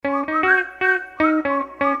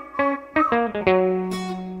This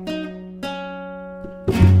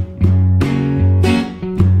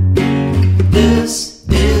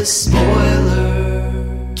is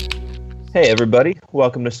Spoiler. Hey everybody,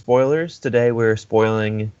 welcome to Spoilers. Today we're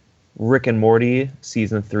spoiling Rick and Morty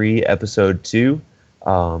Season 3, Episode 2. We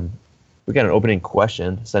got an opening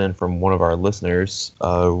question sent in from one of our listeners,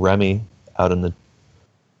 Remy, out in the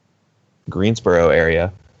Greensboro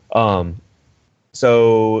area.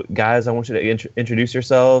 So guys, I want you to introduce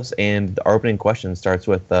yourselves, and our opening question starts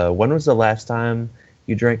with, when was the last time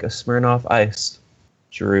you drank a Smirnoff Ice?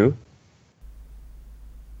 Drew?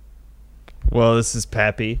 Well, this is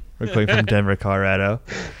Pappy. We're calling from Denver, Colorado.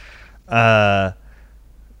 I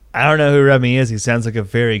don't know who Remy is. He sounds like a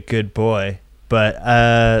very good boy. But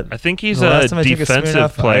I think he's a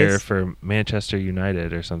defensive player for Manchester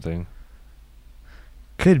United or something.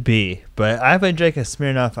 Could be. But I haven't drank a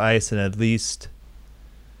Smirnoff Ice in at least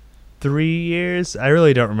 3 years. I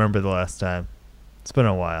really don't remember the last time. It's been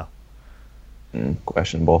a while.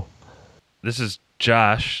 Questionable. This is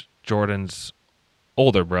Josh, Jordan's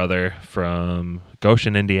older brother from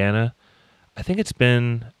Goshen, Indiana. I think it's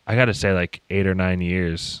been, I gotta say, like 8 or 9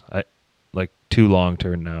 years. Like too long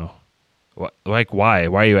to know. Like, why?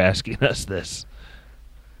 Why are you asking us this?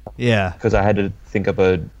 Yeah. Because I had to think of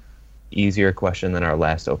a easier question than our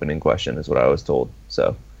last opening question, is what I was told.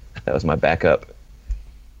 So that was my backup.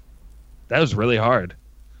 That was really hard.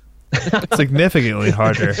 Significantly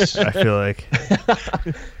harder, I feel like.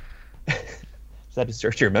 Just had to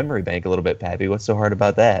search your memory bank a little bit, Pappy. What's so hard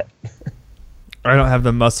about that? I don't have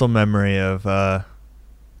the muscle memory of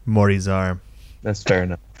Morty's arm. That's fair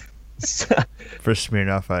enough. For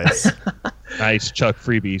Smirnoff Ice. Nice Chuck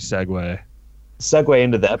Freebie segue. Segue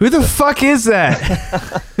into that. Who the fuck is that?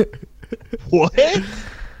 What?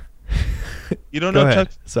 You don't Go know ahead.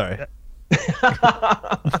 Chuck? Sorry.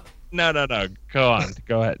 No. Go on.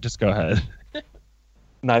 Go ahead. Just go ahead.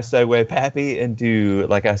 Nice segue, Pappy, into,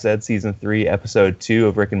 like I said, Season 3, Episode 2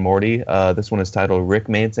 of Rick and Morty. This one is titled Rick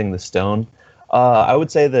Mancing the Stone. I would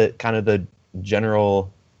say that kind of the general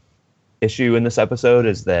issue in this episode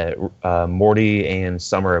is that Morty and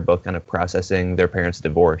Summer are both kind of processing their parents'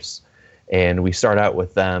 divorce. And we start out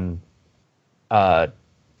with them.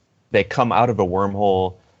 They come out of a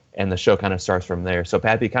wormhole, and the show kind of starts from there. So,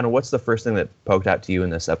 Pappy, kind of what's the first thing that poked out to you in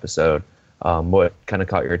this episode? What kind of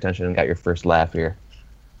caught your attention and got your first laugh here?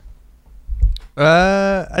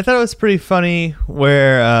 I thought it was pretty funny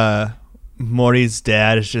where Morty's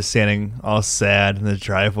dad is just standing all sad in the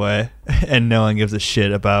driveway and no one gives a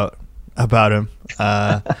shit about him.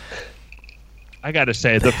 I gotta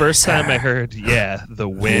say, the first time I heard, the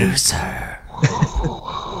wind.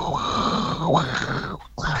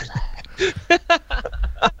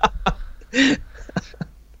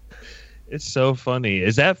 It's so funny.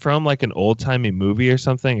 Is that from like an old timey movie or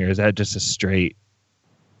something, or is that just a straight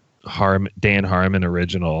Dan Harmon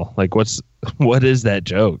original? Like, what is that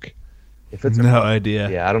joke? If it's no idea.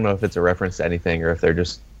 Yeah, I don't know if it's a reference to anything or if they're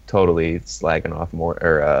just totally slagging off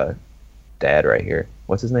Dad right here.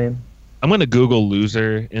 What's his name? I'm gonna Google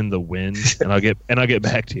 "loser in the wind" and I'll get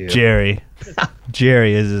back to you. Jerry.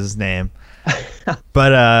 Jerry is his name.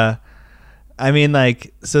 But I mean,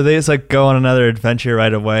 like, so they just like go on another adventure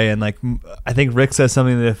right away, and like I think Rick says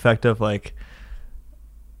something to the effect of like,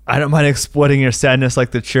 I don't mind exploiting your sadness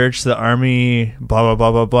like the church, the army, blah,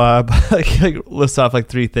 blah, blah, blah, blah. like lists off like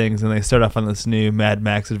 3 things, and they start off on this new Mad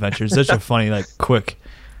Max adventure. It's such a funny, like, quick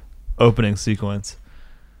opening sequence.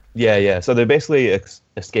 Yeah. So they're basically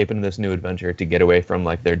escaping this new adventure to get away from,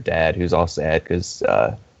 like, their dad, who's all sad because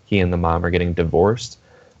he and the mom are getting divorced.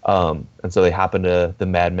 And so they hop into the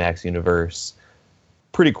Mad Max universe.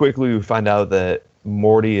 Pretty quickly, we find out that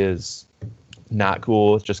Morty is not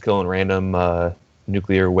cool. It's just killing random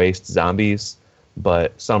nuclear waste zombies,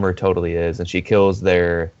 but Summer totally is, and she kills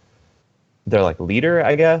their like leader,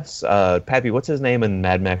 I guess. Pappy, what's his name in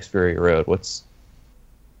Mad Max Fury Road? What's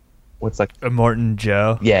like Immortan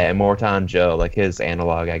Joe? Yeah, Immortan Joe, like his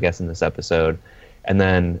analog, I guess, in this episode. And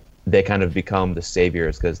then they kind of become the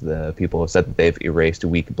saviors because the people have said that they've erased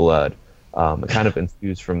weak blood. It kind of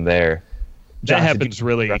ensues from there. That Josh,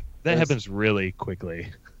 happens really quickly.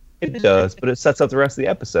 It does, but it sets up the rest of the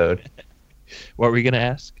episode. What were you going to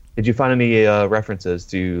ask? Did you find any references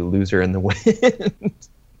to Loser in the Wind?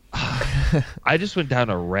 I just went down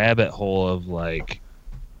a rabbit hole of like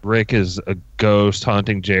Rick is a ghost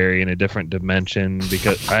haunting Jerry in a different dimension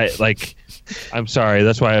because I'm sorry,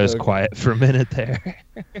 that's why I was quiet for a minute there.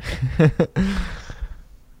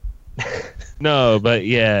 No, but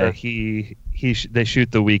yeah, they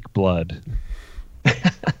shoot the weak blood.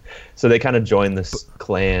 So they kind of join this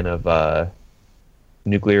clan of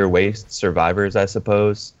nuclear waste survivors, I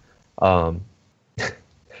suppose. Um,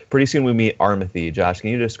 pretty soon we meet Armathy. Josh, can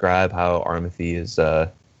you describe how Armathy is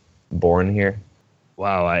born here?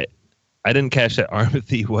 Wow, I didn't catch that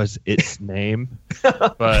Armathy was its name,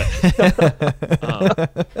 but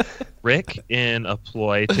Rick, in a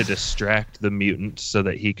ploy to distract the mutants so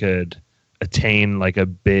that he could attain like a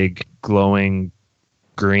big glowing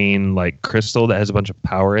green like crystal that has a bunch of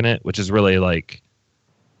power in it, which is really like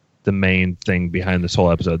the main thing behind this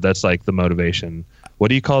whole episode. That's like the motivation. What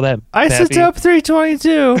do you call that? Isotope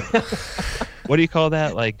 322. What do you call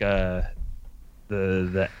that? Like the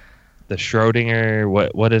Schrodinger.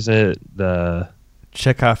 What is it? The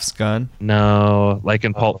Chekhov's gun. No, like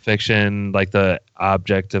in Pulp Fiction, like the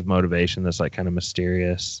object of motivation that's like kind of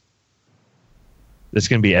mysterious. This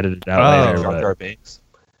can be edited out later. Jar But Jar Binks.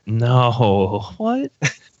 no, what?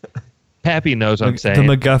 Pappy knows what I'm saying.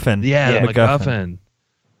 The MacGuffin. Yeah, the MacGuffin. MacGuffin.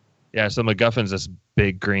 Yeah, so MacGuffin's this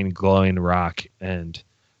big green glowing rock, and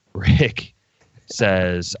Rick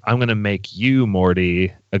says, I'm going to make you,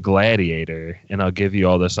 Morty, a gladiator, and I'll give you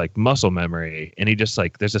all this like muscle memory. And he just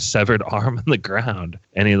like, there's a severed arm on the ground,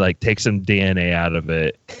 and he like takes some DNA out of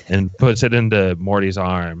it and puts it into Morty's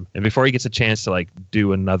arm. And before he gets a chance to like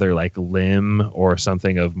do another like limb or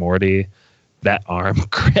something of Morty, that arm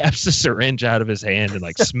grabs the syringe out of his hand and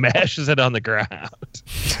like smashes it on the ground.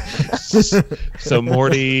 So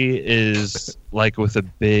Morty is like with a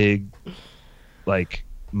big, like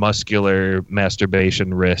muscular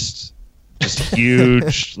masturbation wrist, just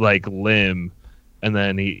huge like limb, and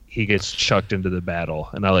then he gets chucked into the battle.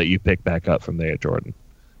 And I'll let you pick back up from there, Jordan.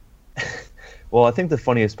 Well, I think the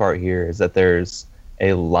funniest part here is that there's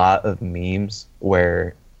a lot of memes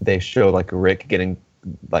where they show like Rick getting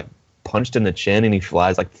like punched in the chin and he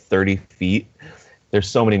flies like 30 feet. There's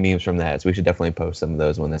so many memes from that, so we should definitely post some of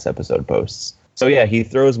those when this episode posts. So yeah, he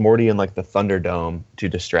throws Morty in like the Thunderdome to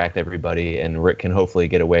distract everybody, and Rick can hopefully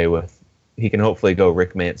get away with, he can hopefully go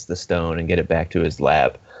Rick Mance the stone and get it back to his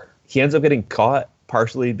lab. He ends up getting caught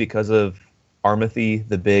partially because of Armathy,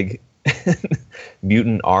 the big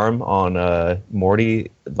mutant arm on Morty,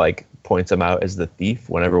 like points him out as the thief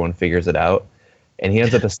when everyone figures it out. And he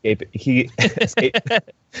ends up escaping.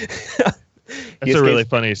 That's a really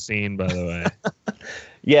funny scene, by the way.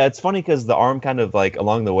 Yeah, it's funny because the arm kind of like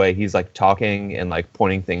along the way, he's like talking and like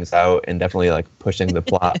pointing things out and definitely like pushing the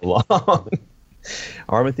plot along.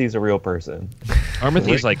 Armathy's a real person.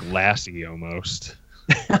 Armathy's like Lassie almost.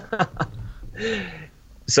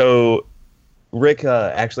 So Rick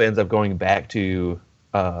actually ends up going back to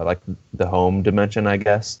like the home dimension, I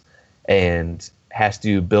guess, and has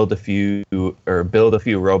to build a few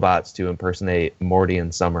robots to impersonate Morty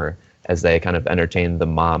and Summer as they kind of entertain the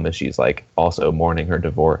mom as she's like also mourning her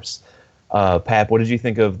divorce. Pap, what did you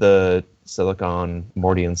think of the Silicon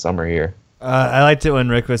Morty and Summer here? I liked it when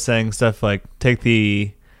Rick was saying stuff like take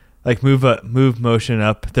the like move motion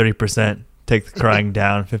up 30%, take the crying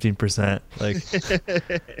down 15%. Like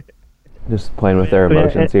Just playing with their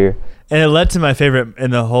emotions here. And it led to my favorite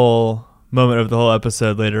in the whole moment of the whole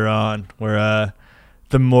episode later on, where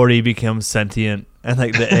the Morty becomes sentient and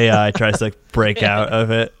like the AI tries to like break out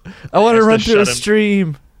of it. I want to run through a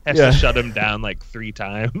stream. Has to shut him down like 3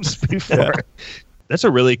 times before. Yeah. That's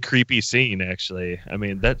a really creepy scene, actually. I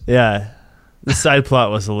mean, that. Yeah, the side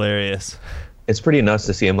plot was hilarious. It's pretty nuts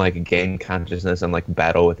to see him like gain consciousness and like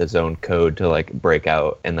battle with his own code to like break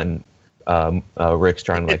out, and then Rick's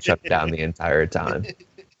trying to like shut down the entire time.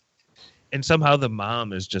 And somehow the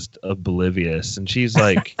mom is just oblivious, and she's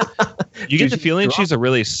like, you get the feeling she's a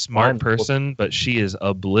really smart person, but she is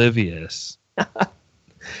oblivious.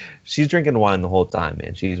 She's drinking wine the whole time,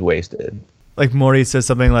 man. She's wasted. Like Morty says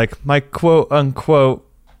something like, my quote unquote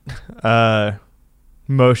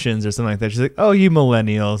motions or something like that. She's like, oh, you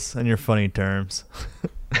millennials and your funny terms.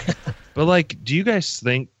 But like, do you guys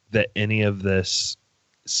think that any of this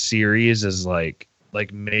series is like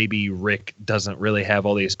maybe Rick doesn't really have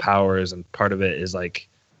all these powers, and part of it is like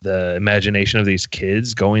the imagination of these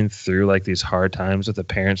kids going through like these hard times with the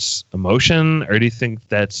parents' emotion? Or do you think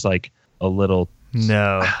that's like a little...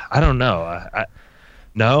 No. I don't know.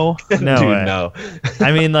 No? No. Dude, no.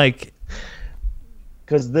 I mean, like...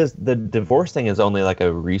 Because the divorce thing is only like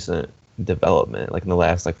a recent development, like in the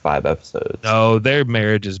last like 5 episodes. No, their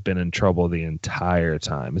marriage has been in trouble the entire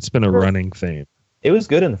time. It's been a running theme. It was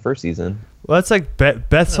good in the first season. Well, it's like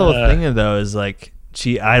Beth's whole thing, though, is like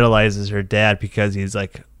she idolizes her dad because he's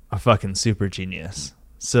like a fucking super genius.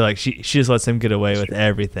 So like she just lets him get away with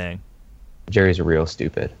everything. Jerry's real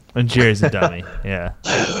stupid. And Jerry's a dummy. Yeah.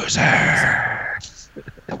 Loser.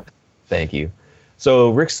 Thank you.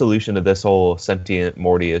 So Rick's solution to this whole sentient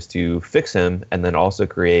Morty is to fix him and then also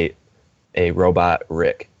create a robot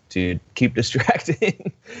Rick to keep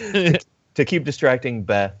distracting to keep distracting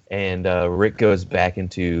Beth, and Rick goes back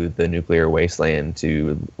into the nuclear wasteland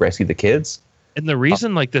to rescue the kids. And the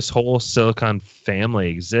reason like this whole Silicon family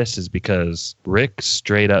exists is because Rick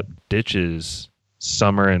straight up ditches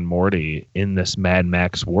Summer and Morty in this Mad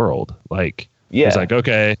Max world. Like, he's like,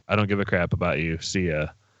 okay, I don't give a crap about you. See ya.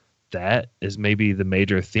 That is maybe the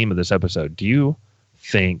major theme of this episode. Do you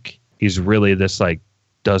think he's really this like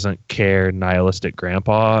doesn't care nihilistic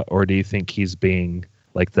grandpa, or do you think he's being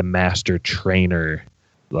like the master trainer,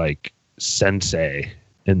 like sensei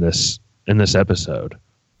in this episode?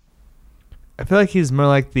 I feel like he's more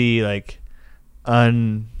like the like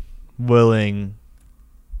unwilling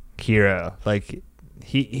hero. Like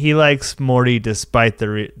he likes Morty despite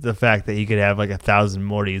the fact that he could have like 1,000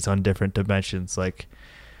 Mortys on different dimensions. Like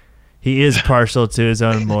he is partial to his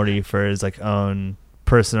own Morty for his like own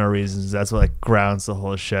personal reasons. That's what like grounds the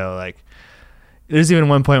whole show. Like there's even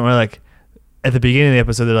one point where like at the beginning of the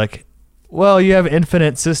episode they're like, well, you have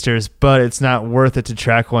infinite sisters, but it's not worth it to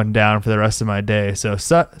track one down for the rest of my day. So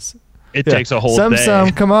it takes a whole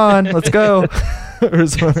day. Come on, let's go.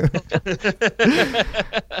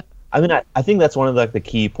 I mean, I think that's one of like the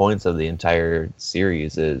key points of the entire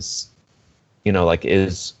series is, you know, like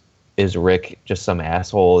is Rick just some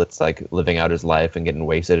asshole that's like living out his life and getting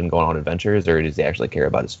wasted and going on adventures, or does he actually care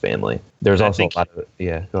about his family? There's also a lot of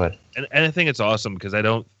go ahead. And I think it's awesome because I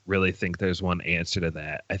don't really think there's one answer to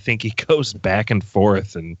that. I think he goes back and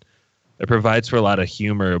forth, and it provides for a lot of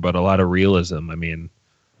humor, but a lot of realism. I mean,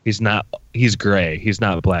 he's gray. He's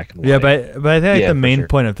not black and white. Yeah, but I think the main sure.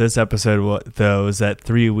 point of this episode, though, is that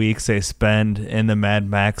 3 weeks they spend in the Mad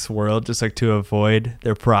Max world just like to avoid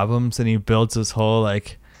their problems, and he builds this whole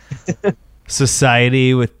like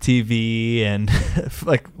society with TV and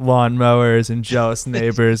like lawnmowers and jealous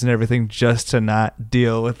neighbors and everything just to not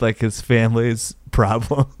deal with like his family's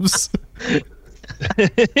problems.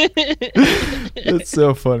 It's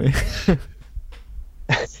so funny.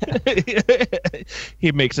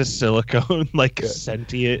 He makes a silicone like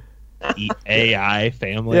sentient AI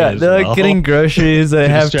family. Yeah, as they're well. like getting groceries. They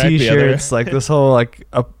have distract the T-shirts. other. Like this whole like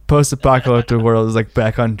a post-apocalyptic world is like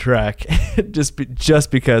back on track, just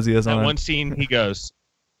because he has That on. one scene,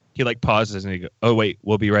 he like pauses and he goes, "Oh wait,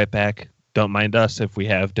 we'll be right back. Don't mind us if we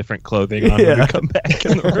have different clothing on when we come back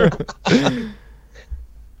in the room."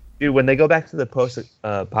 Dude, when they go back to the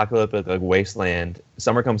post-apocalyptic like wasteland,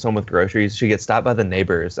 Summer comes home with groceries. She gets stopped by the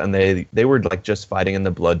neighbors, and they were like just fighting in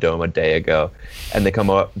the Blood Dome a day ago, and they come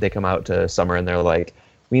out to Summer, and they're like,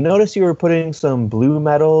 "We noticed you were putting some blue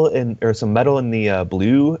metal or some metal in the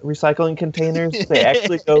blue recycling containers. They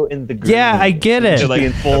actually go in the green." Yeah, I get They're it.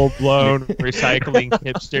 like full-blown recycling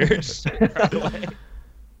hipsters. By the way.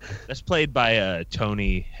 That's played by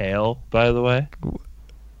Tony Hale, by the way,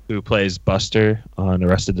 who plays Buster on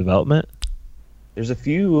Arrested Development. There's a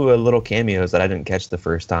few little cameos that I didn't catch the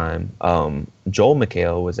first time. Joel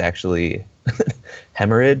McHale was actually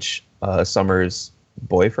Hemorrhage, Summer's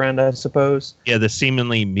boyfriend, I suppose. Yeah, the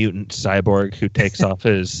seemingly mutant cyborg who takes off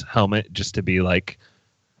his helmet just to be like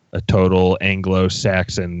a total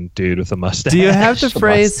Anglo-Saxon dude with a mustache. Do you have the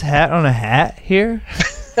phrase "hat on a hat" here?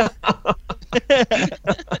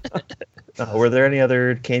 Were there any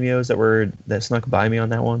other cameos that snuck by me on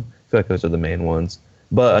that one? I feel like those are the main ones.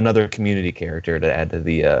 But another Community character to add to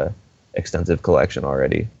the extensive collection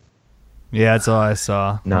already. Yeah, that's all I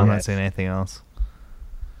saw. No. I'm not saying anything else.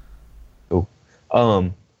 Cool.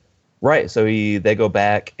 Right. So they go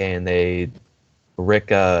back and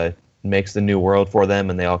Rick makes the new world for them,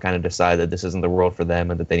 and they all kind of decide that this isn't the world for them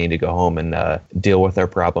and that they need to go home and deal with their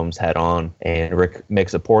problems head on. And Rick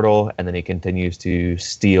makes a portal, and then he continues to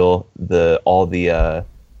steal all the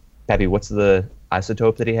Pappy, what's the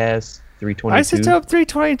isotope that he has? 322. Isotope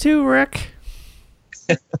 322, Rick.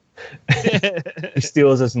 He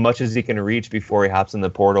steals as much as he can reach before he hops in the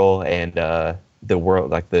portal, and the world,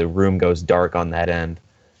 like the room, goes dark on that end,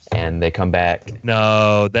 and they come back.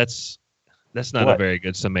 No, that's not What? a very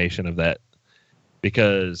good summation of that,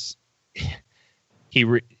 because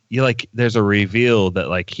there's a reveal that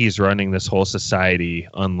like he's running this whole society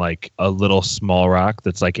on like a little small rock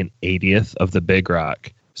that's like an 80th of the big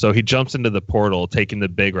rock. So he jumps into the portal, taking the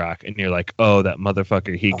big rock, and you're like, "Oh, that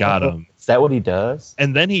motherfucker, he got him." Is that what he does?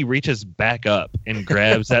 And then he reaches back up and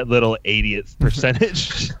grabs that little 80th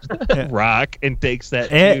percentage rock and takes that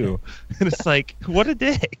too. And it's like, what a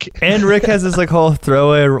dick. And Rick has this like whole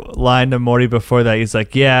throwaway line to Morty before that. He's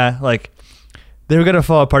like, yeah, like they were gonna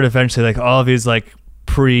fall apart eventually. Like all of these like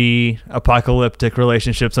pre-apocalyptic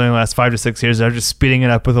relationships only last 5 to 6 years. They're just speeding it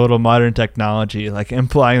up with a little modern technology, like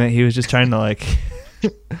implying that he was just trying to like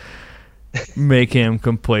make him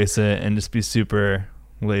complacent and just be super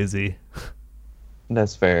lazy.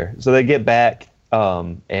 That's fair. So they get back,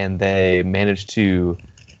 and they manage to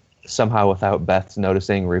somehow, without Beth's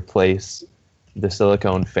noticing, replace the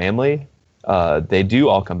silicone family. They do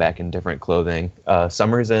all come back in different clothing.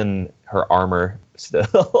 Summer's in her armor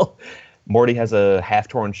still. Morty has a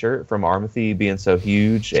half-torn shirt from Armathy being so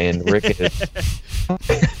huge, and Rick is,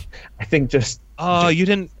 I think, just. Oh, you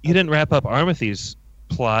didn't wrap up Armathy's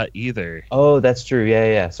plot either. Oh, that's true.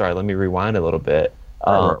 Yeah. Sorry, let me rewind a little bit.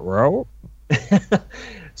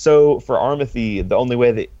 So for Armathy, the only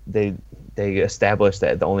way that they establish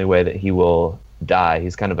that the only way that he will die,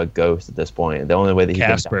 he's kind of a ghost at this point. The only way that he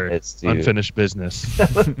Casper, can die is to unfinished business.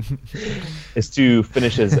 is to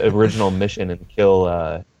finish his original mission and kill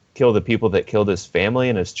the people that killed his family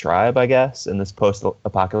and his tribe, I guess, in this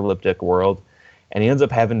post-apocalyptic world. And he ends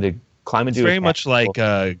up having to climb into. It's very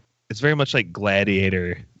much like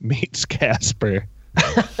Gladiator meets Casper.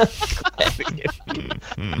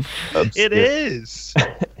 It is.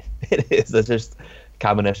 It is. That's just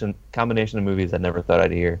combination of movies I never thought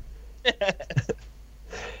I'd hear.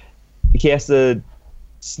 He has to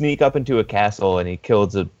sneak up into a castle, and he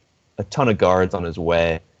kills a ton of guards on his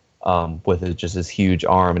way with his huge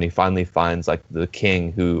arm, and he finally finds like the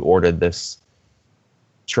king who ordered this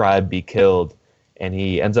tribe be killed, and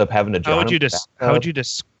he ends up having to drown him.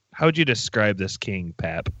 How would you describe this king,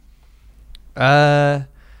 Pap?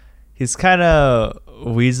 He's kind of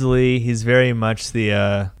Weasley. He's very much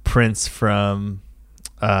the prince from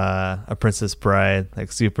A Princess Bride,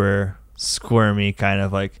 like super squirmy, kind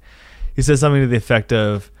of like. He says something to the effect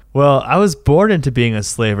of, "Well, I was born into being a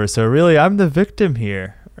slaver, so really I'm the victim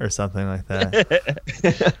here," or something like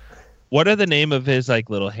that. What are the name of his like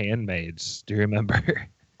little handmaids? Do you remember?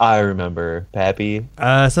 I remember Pappy.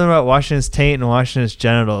 Something about washing his taint and washing his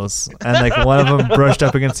genitals, and like one of them brushed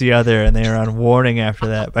up against the other, and they were on warning after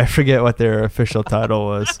that. But I forget what their official title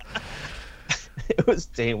was. It was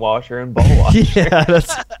taint washer and ball washer. Yeah,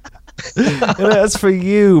 that's for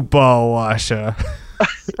you, ball washer.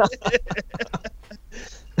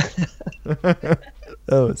 That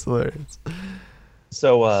was hilarious.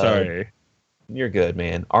 So Sorry, you're good,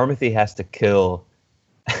 man. Armathy has to kill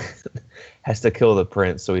the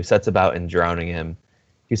prince, so he sets about in drowning him.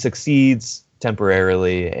 He succeeds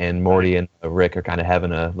temporarily, and Morty and Rick are kind of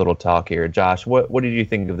having a little talk here. Josh, what did you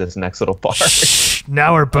think of this next little part? Shh,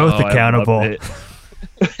 now we're both accountable.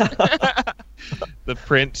 The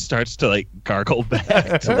prince starts to like gargle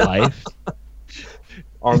back to life.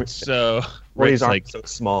 So Rick's Rick's like so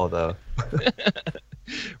small though.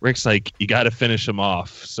 Rick's like, you got to finish him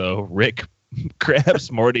off. So Rick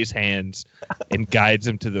grabs Morty's hands and guides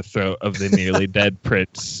him to the throat of the nearly dead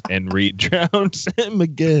prince, and Reed drowns him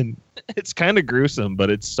again. It's kind of gruesome, but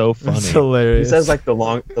it's so funny. It's hilarious. He says like the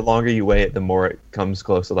longer you wait, the more it comes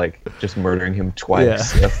close to like just murdering him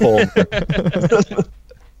twice. Yeah. A full.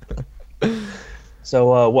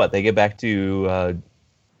 So what? They get back to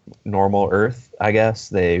normal Earth, I guess.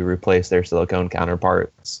 They replace their silicone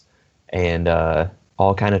counterparts and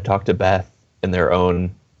all kind of talk to Beth in their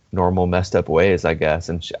own normal messed up ways, I guess.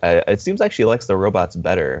 And it seems like she likes the robots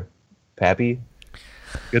better. Pappy?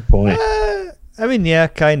 Good point. I mean, yeah,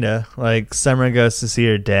 kind of. Like, Summer goes to see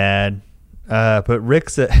her dad. But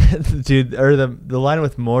Rick's dude, or the line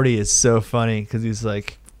with Morty is so funny because he's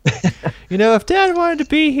like, you know, if Dad wanted to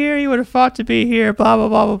be here, he would have fought to be here, blah, blah,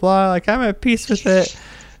 blah, blah, blah. Like, I'm at peace with it.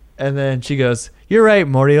 And then she goes, "You're right,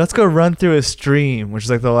 Morty. Let's go run through a stream," which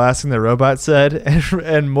is like the last thing the robot said.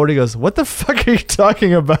 And Morty goes, "What the fuck are you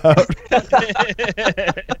talking about?"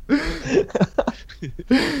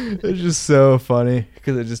 It's just so funny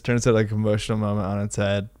because it just turns out like an emotional moment on its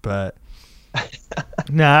head. But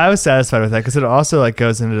no, I was satisfied with that because it also like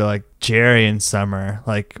goes into like Jerry and Summer,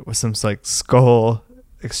 like with some like skull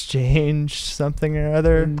exchange something or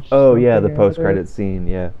other. Oh yeah, the post-credit scene.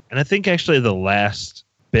 Yeah. And I think actually the last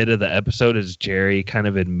bit of the episode is Jerry kind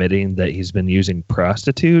of admitting that he's been using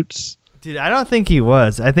prostitutes. Dude, I don't think he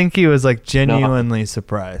was. I think he was like genuinely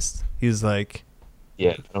surprised. He was like,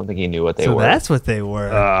 yeah, I don't think he knew what they so were. that's what they were.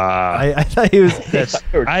 I thought he was.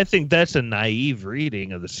 I think that's a naive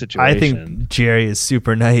reading of the situation. I think Jerry is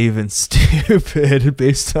super naive and stupid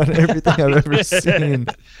based on everything I've ever seen.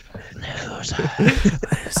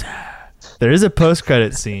 There is a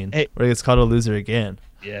post-credit scene where he gets called a loser again.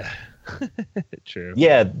 Yeah. True.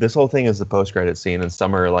 Yeah, this whole thing is the post-credit scene, and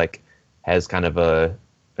Summer like has kind of a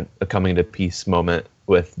coming to peace moment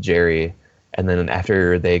with Jerry, and then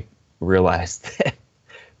after they realize that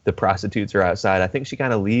the prostitutes are outside, I think she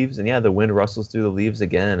kind of leaves, and yeah, the wind rustles through the leaves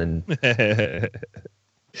again, and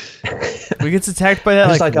we gets attacked by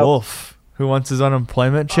that like wolf who wants his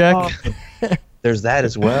unemployment check. There's that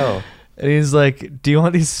as well. And he's like, "Do you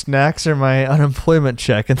want these snacks or my unemployment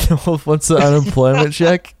check?" And the wolf wants the unemployment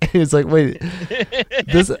check. And he's like, "Wait,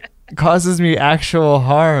 this causes me actual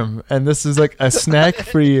harm, and this is like a snack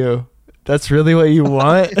for you. That's really what you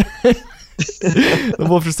want?" The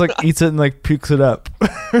wolf just like eats it and like pukes it up.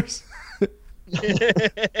 And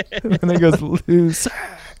then it goes loose.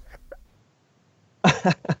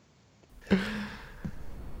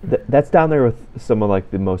 That's down there with some of like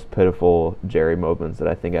the most pitiful Jerry moments that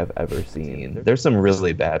I think I've ever seen. There's some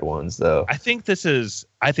really bad ones though. I think this is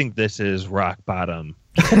rock bottom.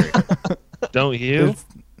 Don't you?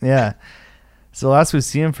 Yeah. So last we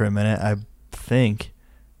see him for a minute, I think,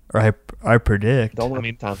 or I predict. The only I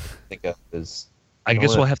mean, time to think of is I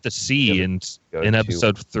guess we'll have to see in go to-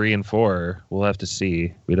 episode 3 and 4. We'll have to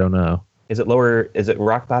see. We don't know. is it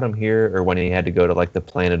rock bottom here or when he had to go to like the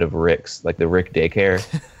planet of Rick's, like the Rick daycare?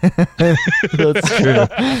 That's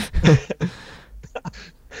true.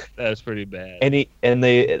 That's pretty bad. And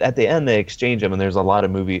they at the end they exchange them, and there's a lot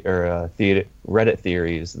of movie or Reddit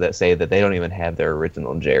theories that say that they don't even have their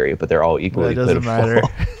original Jerry, but they're all Well, equally it doesn't pitiful.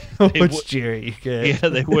 matter which Jerry you get. Yeah,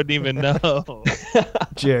 they wouldn't even know.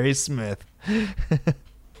 Jerry Smith.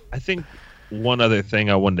 I think one other thing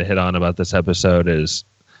I wanted to hit on about this episode is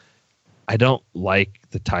I don't like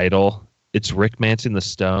the title. It's Rick Mancing the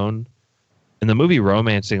Stone. And the movie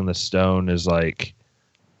Romancing the Stone is like,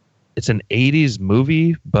 it's an 80s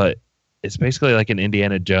movie, but it's basically like an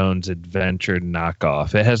Indiana Jones adventure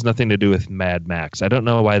knockoff. It has nothing to do with Mad Max. I don't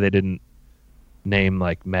know why they didn't name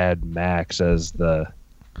like Mad Max as the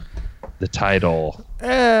title,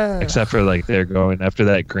 except for like they're going after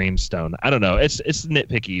that greenstone. I don't know. It's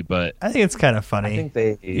nitpicky, but I think it's kind of I funny.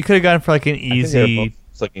 think You could have gone for like an I think they're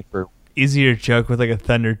both looking for, easier joke with like a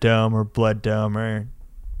Thunderdome or Blood Dome or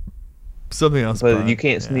something else. but fun. you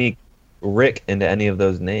can't Yeah. sneak Rick into any of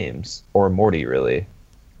those names, or Morty really.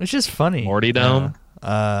 It's just funny. Morty Dome?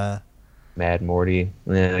 Mad Morty.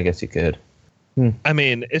 Yeah, I guess you could. I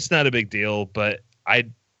mean, it's not a big deal, but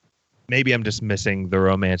maybe I'm just missing the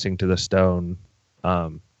Romancing to the Stone,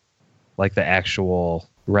 like the actual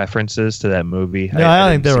references to that movie. No, I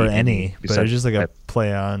don't think didn't there were see any, but it besides was just like a that.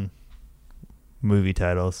 play on movie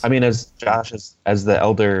titles. I mean, as Josh as the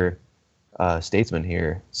elder statesman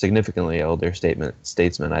here, significantly elder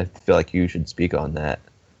statesman, I feel like you should speak on that,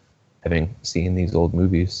 having seen these old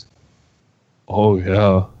movies. Oh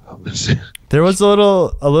yeah. There was a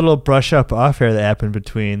little brush up off air that happened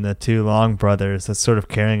between the two Long brothers that's sort of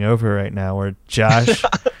carrying over right now, where Josh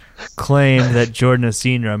claimed that Jordan has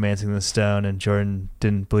seen Romancing the Stone, and Jordan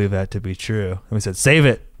didn't believe that to be true. And we said, save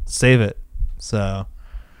it. So,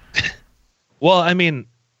 Well, I mean,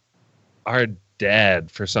 our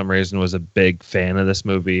dad, for some reason, was a big fan of this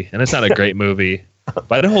movie, and it's not a great movie,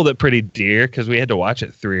 but I hold it pretty dear because we had to watch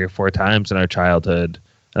it 3 or 4 times in our childhood,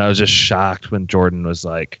 and I was just shocked when Jordan was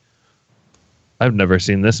like, "I've never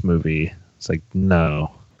seen this movie." It's like, no,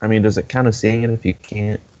 I mean, does it count as seeing it if you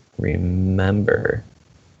can't remember?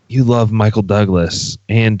 you love Michael Douglas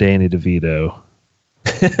and Danny DeVito.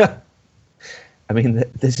 I mean,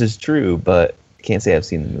 this is true, but I can't say I've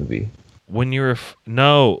seen the movie. When you were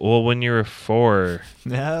when you were 4,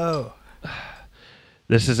 no.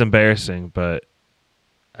 this is embarrassing, but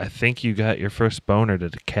I think you got your first boner to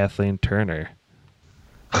Kathleen Turner.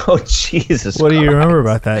 Oh, Jesus. What do you remember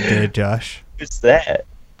about that day, Josh? Who's that?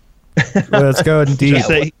 Well, let's go in deep. Just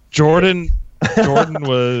say Jordan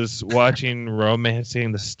was watching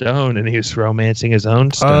Romancing the Stone, and he was romancing his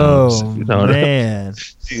own stones. Oh, You know what I- man.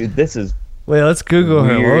 Dude, this is... Wait, let's Google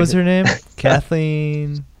her. What Weird. was her name?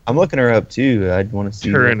 Kathleen I'm looking her up, too. I'd want to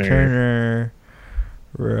see... Turner. Turner.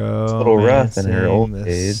 a little rough in her old Romancing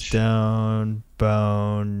the age. Stone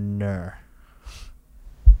Boner.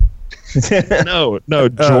 No,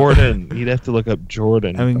 Jordan. You'd have to look up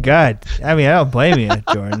Jordan. I mean, God. I don't blame you,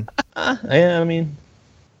 Jordan. Yeah, I mean...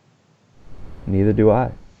 Neither do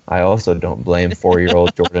I. I also don't blame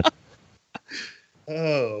 4-year-old Jordan.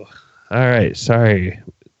 oh, all right. Sorry,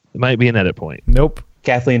 it might be an edit point. Nope.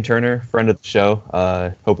 Kathleen Turner, friend of the show.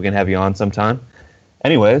 Hope we can have you on sometime.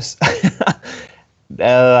 Anyways,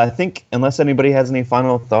 I think unless anybody has any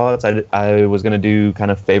final thoughts, I was going to do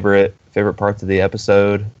kind of favorite parts of the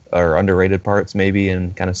episode or underrated parts maybe,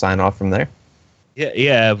 and kind of sign off from there. Yeah.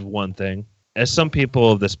 I have one thing. As some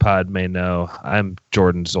people of this pod may know, I'm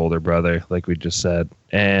Jordan's older brother, like we just said,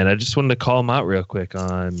 and I just wanted to call him out real quick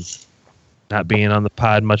on not being on the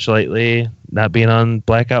pod much lately, not being on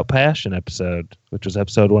Blackout Passion episode, which was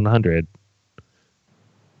episode 100.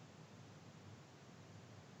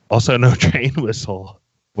 Also, no train whistle.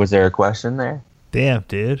 Was there a question there? Damn,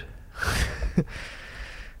 dude.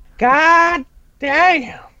 God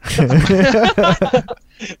damn.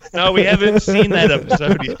 No, we haven't seen that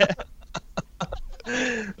episode yet.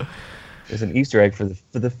 There's an Easter egg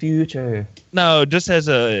for the future. No, just as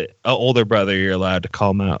a older brother, you're allowed to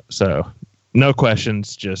call him out. So no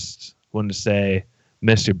questions. Just wanted to say,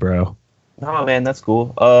 miss you, bro. No, man, that's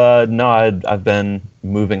cool. No, I've been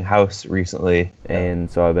moving house recently, and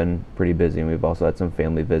so I've been pretty busy, and we've also had some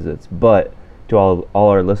family visits. But to all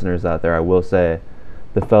our listeners out there, I will say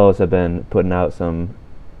the fellows have been putting out some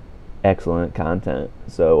excellent content.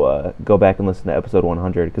 So go back and listen to episode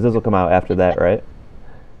 100, because this will come out after that, right?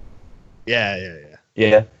 Yeah.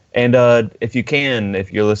 Yeah. And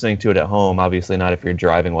if you're listening to it at home, obviously not if you're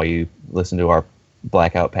driving while you listen to our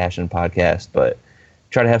Blackout Passion podcast, but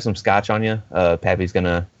try to have some scotch on you. Pappy's going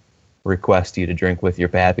to request you to drink with your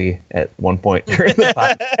pappy at one point during the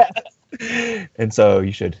podcast. And so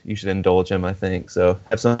you should indulge him, I think. So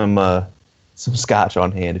have some scotch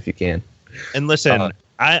on hand if you can. And listen,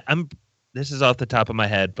 I'm this is off the top of my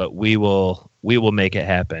head, but we will make it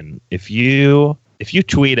happen. If you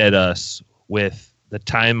tweet at us with the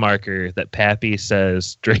time marker that Pappy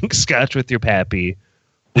says drink scotch with your pappy,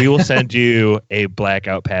 we will send you a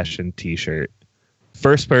Blackout Passion t-shirt.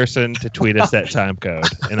 First person to tweet us that time code.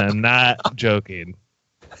 And I'm not joking.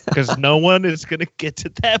 Because no one is going to get to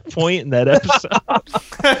that point in that episode.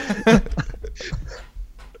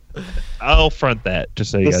 I'll front that,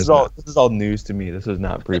 just so you guys know. This is all news to me. This was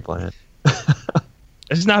not pre-planned.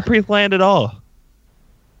 It's not pre-planned at all.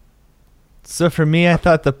 So for me, I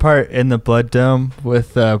thought the part in the Blood Dome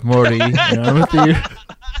with Morty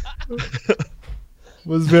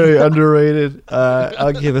was very underrated.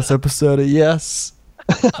 I'll give this episode a yes.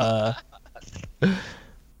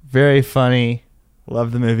 Very funny.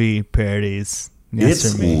 Love the movie parodies. Yes,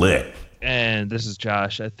 It's for me. lit. And this is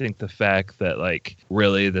Josh. I think the fact that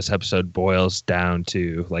really this episode boils down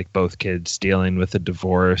to both kids dealing with a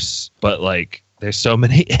divorce, but there's so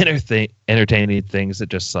many entertaining things that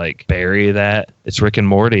just bury that. It's Rick and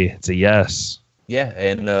Morty. It's a yes. Yeah,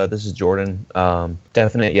 and this is Jordan.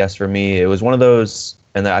 Definite yes for me. It was one of those,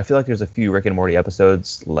 and I feel like there's a few Rick and Morty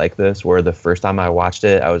episodes like this where the first time I watched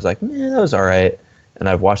it, I was like, man, that was all right. And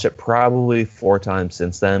I've watched it probably 4 times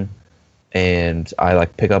since then. And I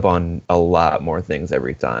pick up on a lot more things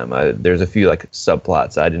every time. There's a few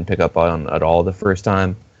subplots I didn't pick up on at all the first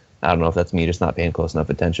time. I don't know if that's me just not paying close enough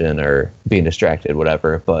attention or being distracted,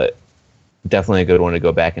 whatever. But definitely a good one to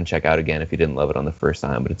go back and check out again if you didn't love it on the first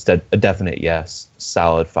time. But it's a definite yes.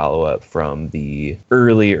 Solid follow-up from the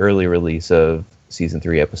early release of Season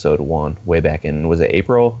 3, Episode 1, way back in, was it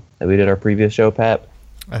April that we did our previous show, Pap?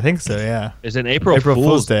 I think so, yeah. Is it April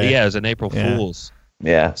Fool's Day. Yeah, it's an April Fool's.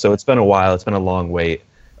 Yeah, so it's been a while. It's been a long wait.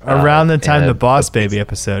 Around the time the Boss Baby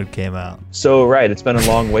episode came out. So, right, it's been a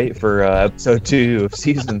long wait for episode 2 of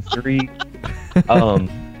season 3.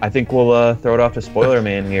 I think we'll throw it off to Spoiler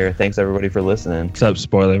Man here. Thanks, everybody, for listening. What's up,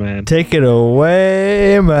 Spoiler Man? Take it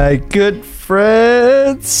away, my good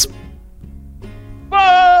friends.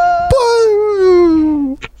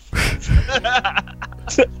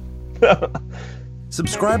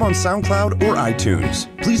 Subscribe on SoundCloud or iTunes.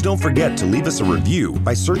 Please don't forget to leave us a review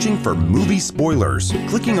by searching for Movie Spoilers,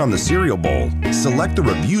 clicking on the cereal bowl, select the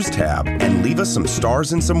Reviews tab, and leave us some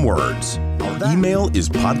stars and some words. Our email is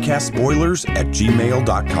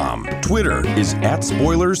podcastSpoilers@gmail.com. Twitter is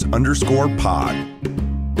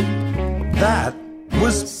 @spoilers_pod. That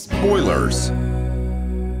was Spoilers.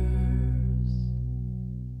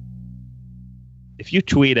 If you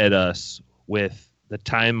tweet at us with the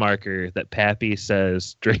time marker that Pappy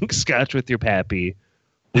says drink scotch with your pappy,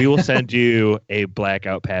 we will send you a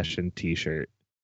Blackout Passion t-shirt.